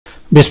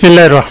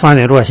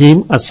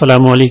बिस्मिल्लाहिर्रहमानिर्रहीम।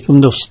 अस्सलाम वालेकुम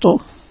दोस्तों,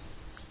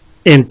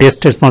 इन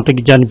टेस्ट स्पॉन्सर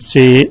की जानिब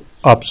से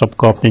आप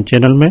सबको अपने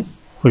चैनल में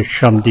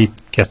खुशामदीद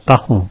कहता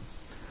हूँ।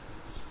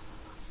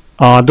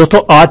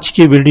 दोस्तों, आज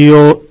की वीडियो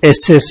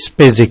एसएस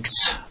फिजिक्स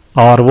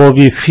और वो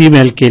भी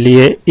फीमेल के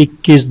लिए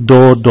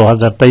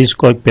 21/2/2023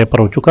 को एक पेपर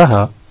हो चुका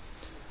है,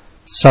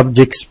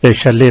 सब्जेक्ट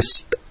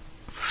स्पेशलिस्ट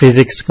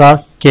फिजिक्स का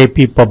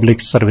केपी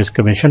पब्लिक सर्विस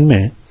कमीशन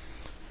में।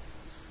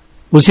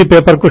 उसी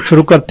पेपर को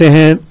शुरू करते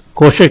हैं।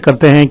 कोशिश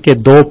करते हैं कि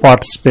 2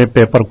 पार्ट्स पे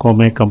पेपर को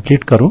मैं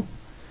कंप्लीट करूं।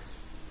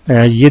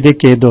 ये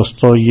देखिए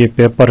दोस्तों, ये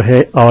पेपर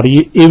है और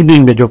ये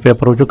इवनिंग में जो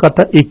पेपर हो चुका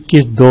था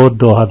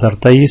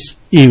 21/2/2023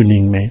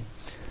 इवनिंग में,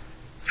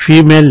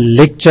 फीमेल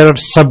लेक्चरर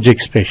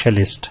सब्जेक्ट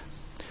स्पेशलिस्ट,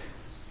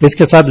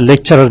 इसके साथ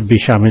लेक्चरर भी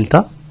शामिल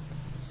था।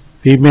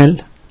 फीमेल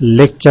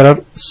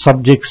लेक्चरर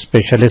सब्जेक्ट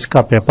स्पेशलिस्ट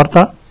का पेपर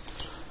था।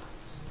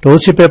 तो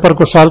उसी पेपर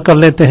को सॉल्व कर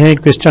लेते हैं।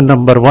 क्वेश्चन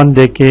नंबर 1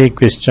 देखे।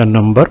 क्वेश्चन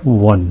नंबर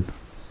 1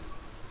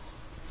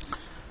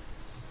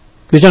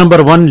 क्वेश्चन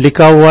नंबर 1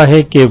 लिखा हुआ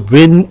है कि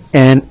when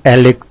an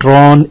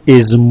electron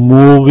is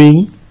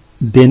moving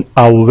then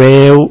a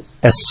wave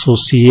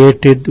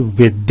associated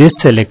with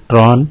this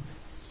electron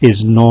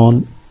is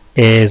known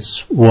as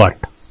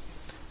what.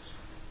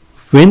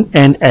 When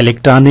an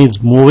electron is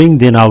moving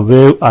then a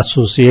wave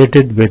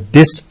associated with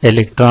this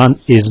electron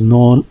is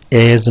known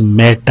as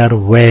matter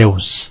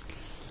waves.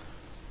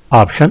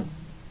 Option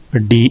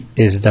D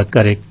is the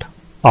correct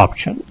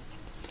option.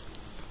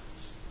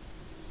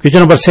 Question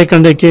number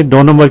 2 देखिए,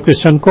 2 number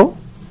question को।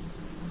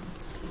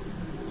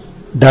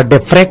 The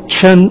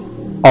diffraction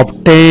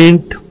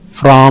obtained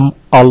from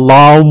a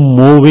लाव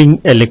moving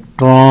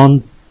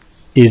electron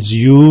is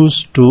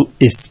used to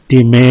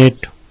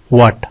estimate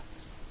what.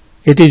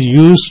 It is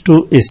used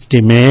to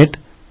estimate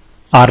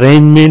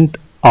arrangement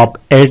of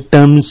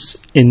atoms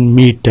in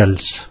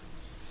metals.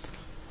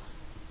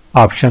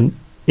 Option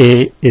A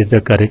is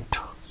the correct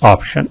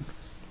option.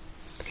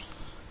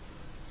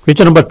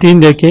 Question number 3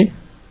 देखिए।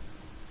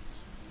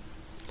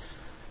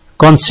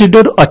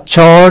 Consider a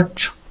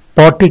charged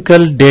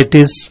particle that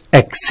is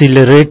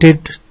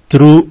accelerated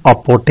through a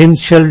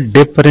potential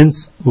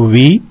difference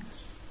V.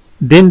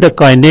 Then the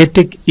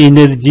kinetic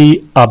energy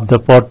of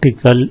the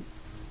particle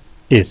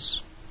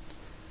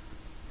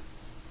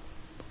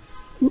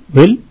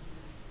will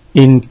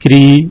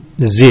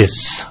increases.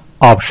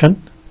 Option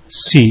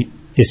C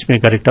इसमें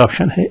correct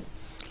option है।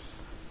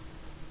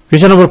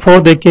 Question number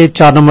 4 देखिए,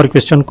 4 number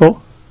question को।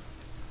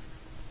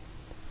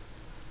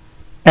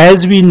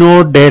 As we know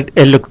that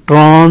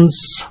electrons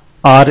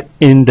are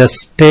in the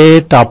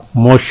state of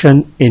motion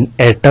in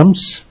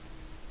atoms,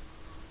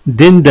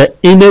 then the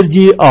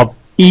energy of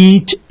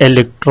each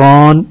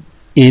electron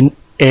in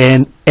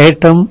an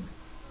atom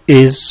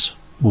is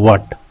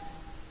what?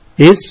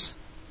 Is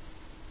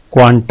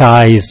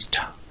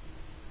quantized.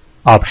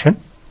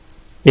 Option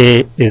A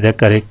is the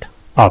correct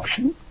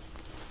option.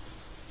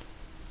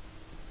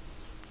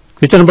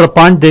 Question number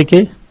 5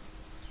 देखें।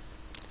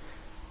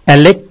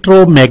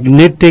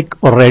 Electromagnetic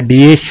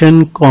radiation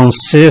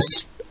consists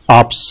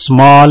of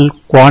small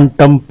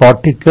quantum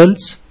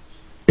particles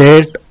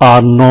that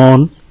are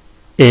known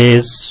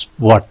as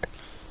what?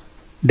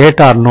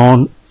 That are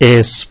known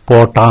as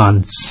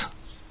photons.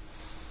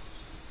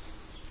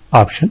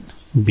 Option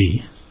B.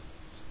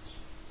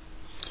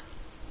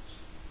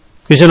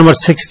 Question number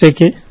 6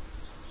 देखिए।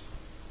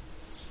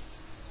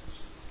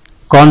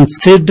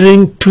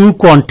 Considering two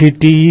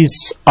quantities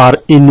are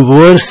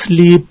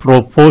inversely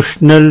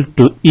proportional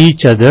to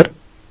each other,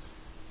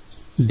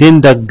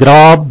 then the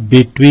graph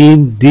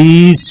between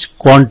these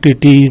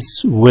quantities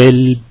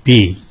will be,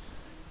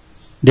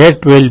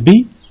 that will be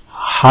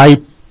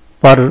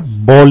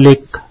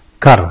hyperbolic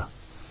curve.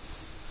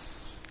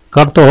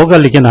 Curve तो होगा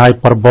लेकिन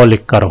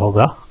hyperbolic curve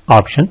होगा।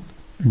 Option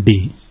D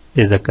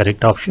is the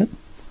correct option.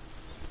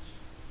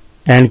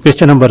 And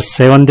question number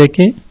 7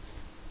 देखें।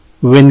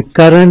 When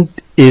current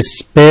is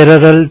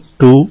parallel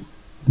to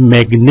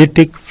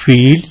magnetic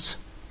fields,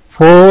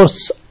 force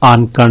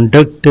on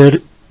conductor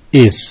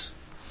is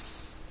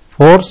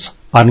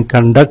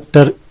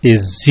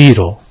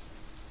 0.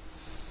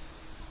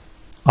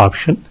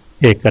 Option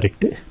A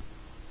correct है।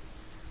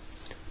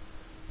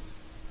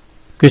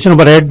 Question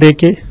number 8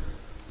 देखिए।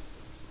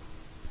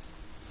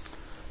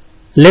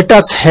 Let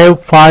us have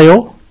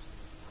 5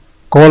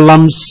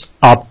 coulombs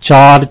of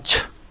charge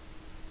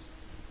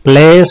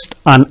placed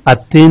on a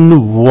thin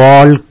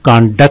walled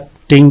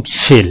conducting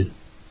shell.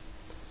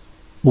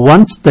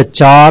 Once the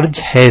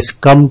charge has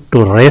come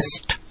to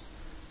rest,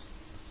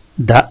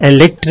 the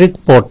electric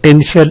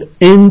potential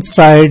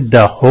inside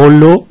the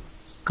hollow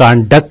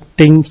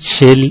conducting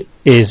shell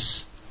is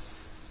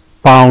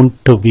found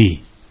to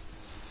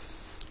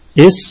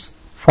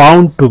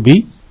be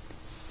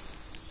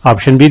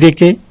option B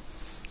देखें,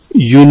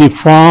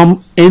 uniform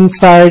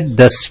inside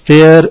the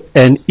sphere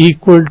and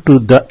equal to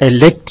the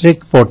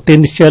electric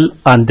potential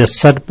on the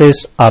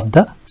surface of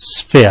the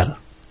sphere.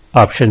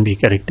 Option B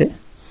correct है।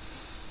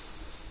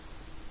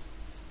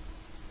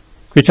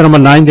 Question number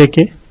 9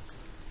 देखिए।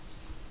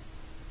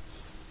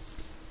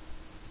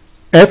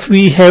 if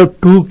we have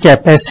two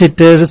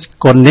capacitors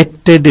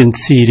connected in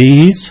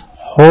series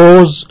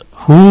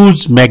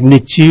whose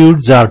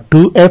magnitudes are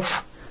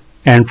 2f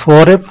and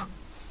 4f,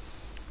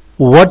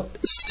 what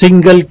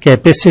single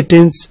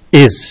capacitance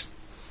is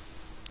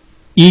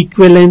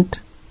equivalent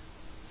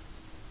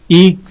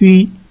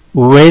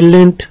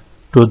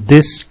to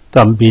this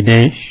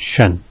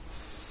combination?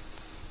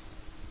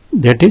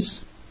 That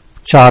is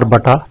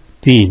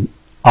 4/3,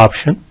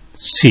 option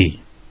C.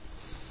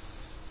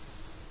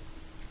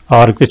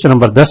 और question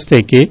number 10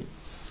 देखिए,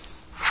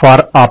 for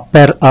a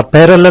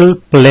parallel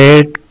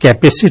plate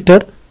capacitor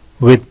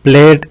with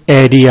plate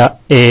area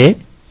A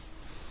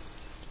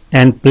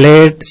and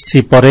plate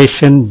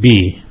separation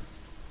B,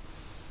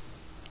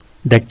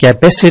 the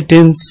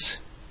capacitance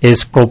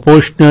is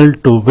proportional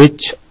to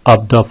which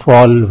of the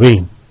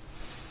following?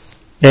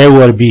 A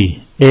over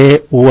B, A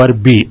over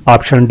B,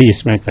 option D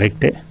इसमें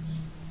correct है।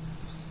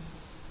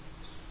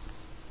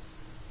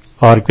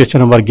 और question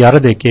number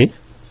 11 देखिए,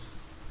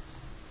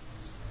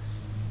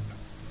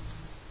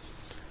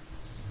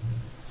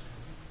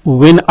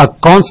 when a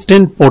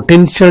constant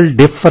potential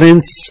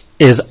difference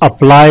is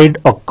applied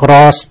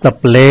across the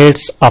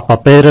plates of a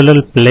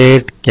parallel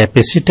plate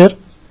capacitor,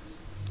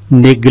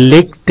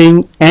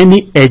 neglecting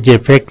any edge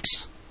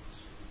effects,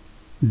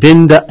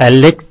 then the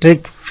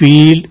electric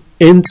field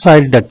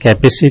inside the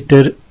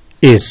capacitor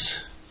is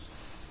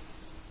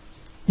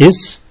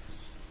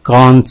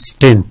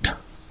constant,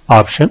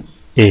 option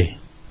A.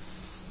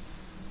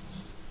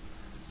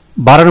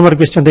 12 number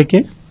question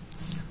देखिए,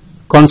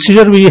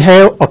 consider we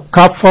have a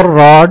copper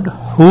rod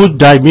whose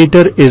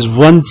diameter is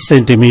 1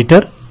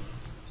 centimeter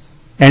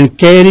and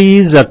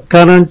carries a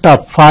current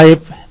of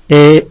 5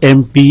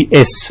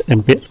 amperes.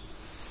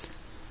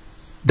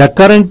 The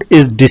current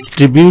is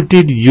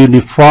distributed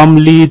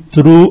uniformly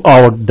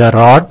throughout the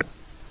rod.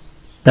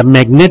 The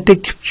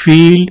magnetic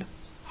field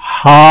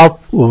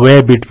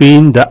halfway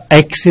between the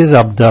axis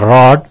of the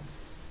rod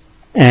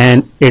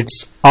and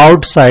its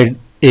outside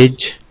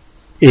edge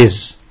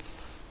is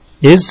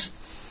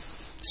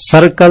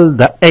circle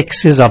the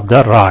axis of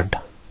the rod.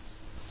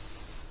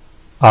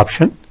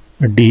 Option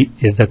D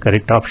is the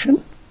correct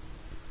option.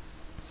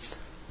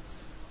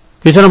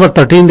 Question number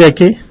 13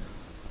 देखिए,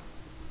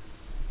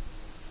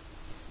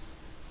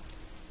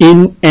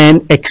 in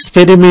an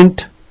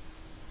experiment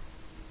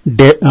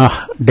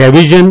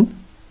division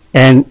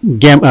and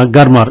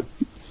Gamma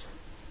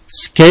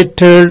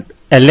scattered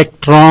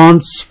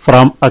electrons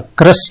from a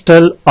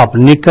crystal of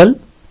nickel.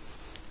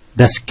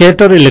 The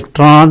scattered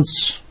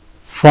electrons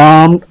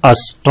formed a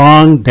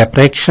strong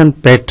diffraction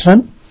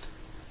pattern.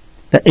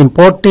 The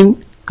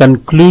important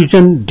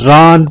conclusion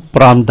drawn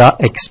from the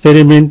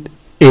experiment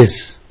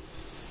is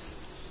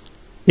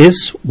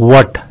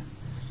what?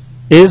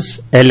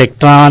 Is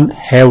electron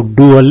have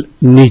dual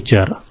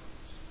nature?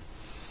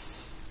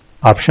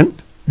 Option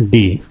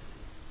D.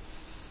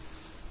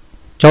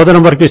 14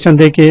 number question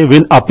देखिए,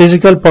 when a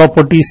physical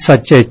property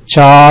such as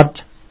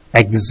charge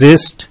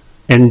exists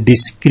in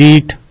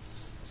discrete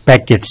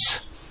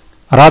packets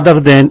rather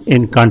than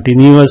in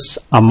continuous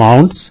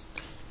amounts,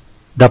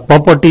 the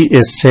property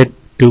is said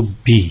to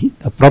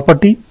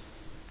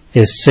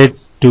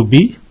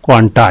be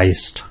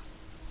quantized.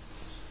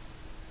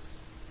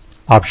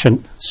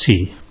 Option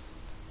C.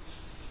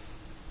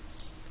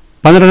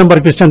 15 number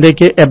question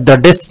देखिए, if the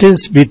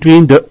distance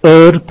between the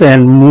earth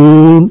and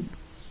moon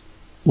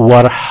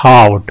were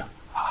halved,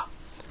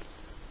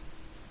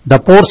 the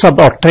force of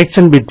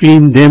attraction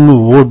between them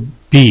would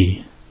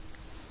be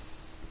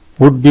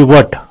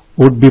what?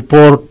 Would be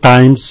 4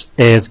 times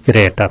as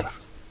greater.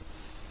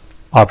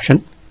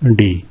 Option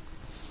D.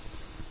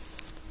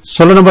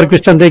 16 number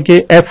question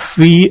देखिए, if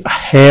we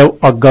have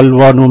a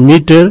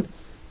galvanometer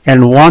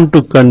and want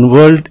to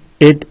convert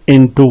it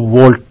into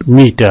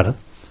voltmeter,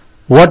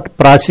 what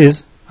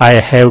process I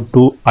have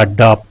to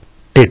adopt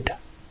it?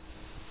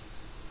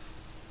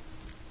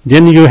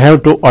 Then you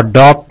have to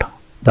adopt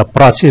the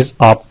process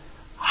of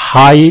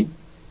high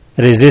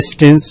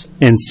resistance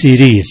in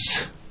series.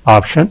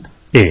 Option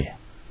A.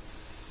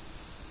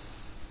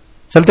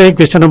 चलते हैं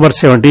question number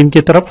 17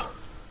 की तरफ।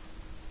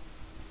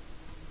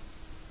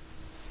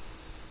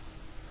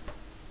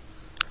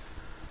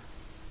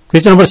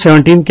 Question number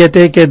 17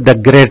 कहते हैं कि the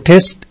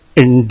greatest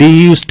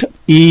induced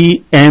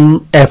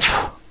EMF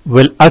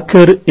will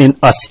occur in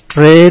a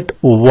straight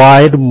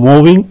wire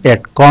moving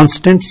at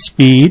constant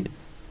speed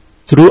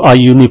through a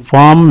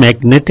uniform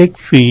magnetic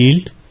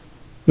field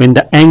when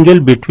the angle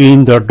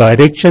between the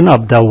direction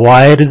of the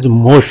wire's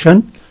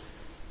motion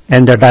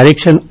and the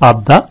direction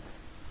of the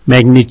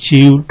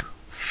magnitude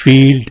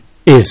field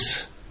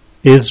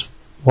is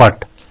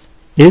what?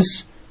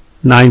 Is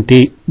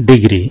 90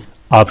 degree.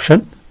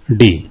 Option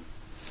D.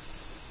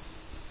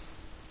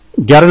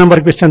 11 number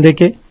question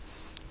देखिए,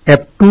 if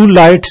two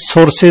light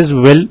sources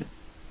will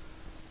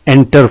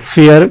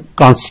interfere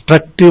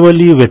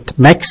constructively with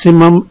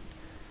maximum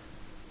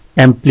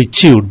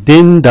amplitude,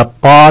 then the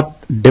path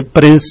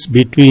difference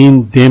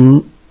between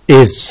them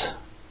is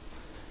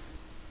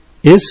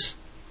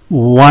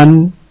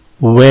one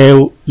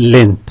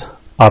wavelength.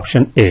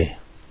 Option A.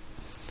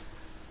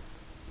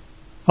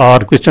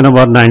 और question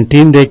number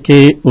 19 देखे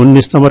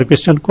 19 number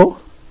question को,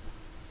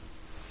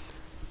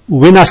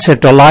 when a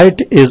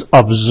satellite is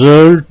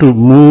observed to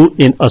move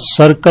in a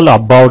circle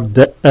about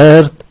the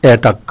earth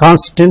at a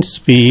constant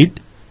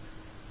speed,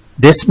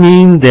 this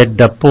means that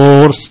the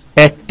force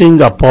acting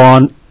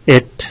upon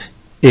it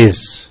is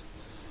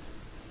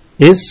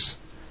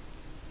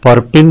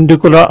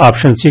perpendicular,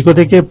 option C को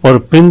देखिए,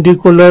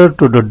 perpendicular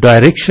to the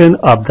direction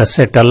of the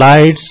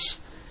satellite's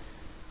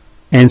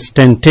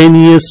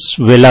instantaneous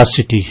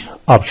velocity,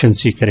 option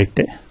C correct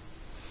है।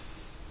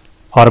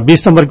 और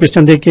 20 number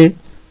question देखिए,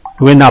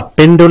 when a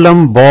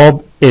pendulum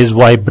bob is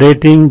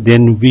vibrating,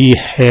 then we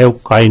have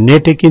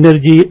kinetic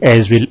energy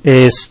as well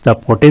as the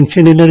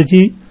potential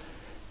energy.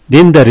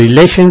 Then the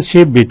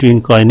relationship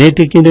between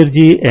kinetic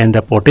energy and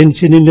the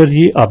potential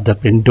energy of the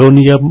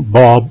pendulum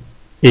bob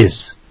is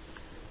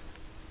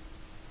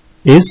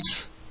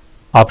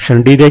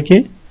option D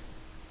देखिए,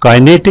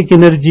 kinetic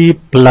energy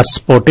plus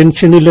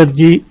potential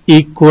energy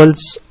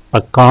equals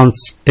a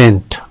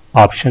constant,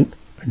 option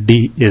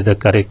D is the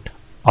correct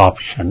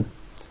option।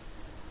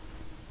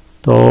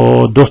 तो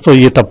दोस्तों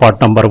ये था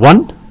part number 1,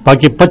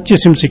 बाकी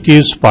 25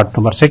 MCQs part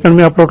number 2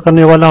 में upload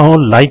करने वाला हूं।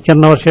 लाइक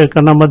करना और शेयर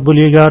करना मत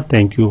भूलिएगा।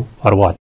 Thank you for watching.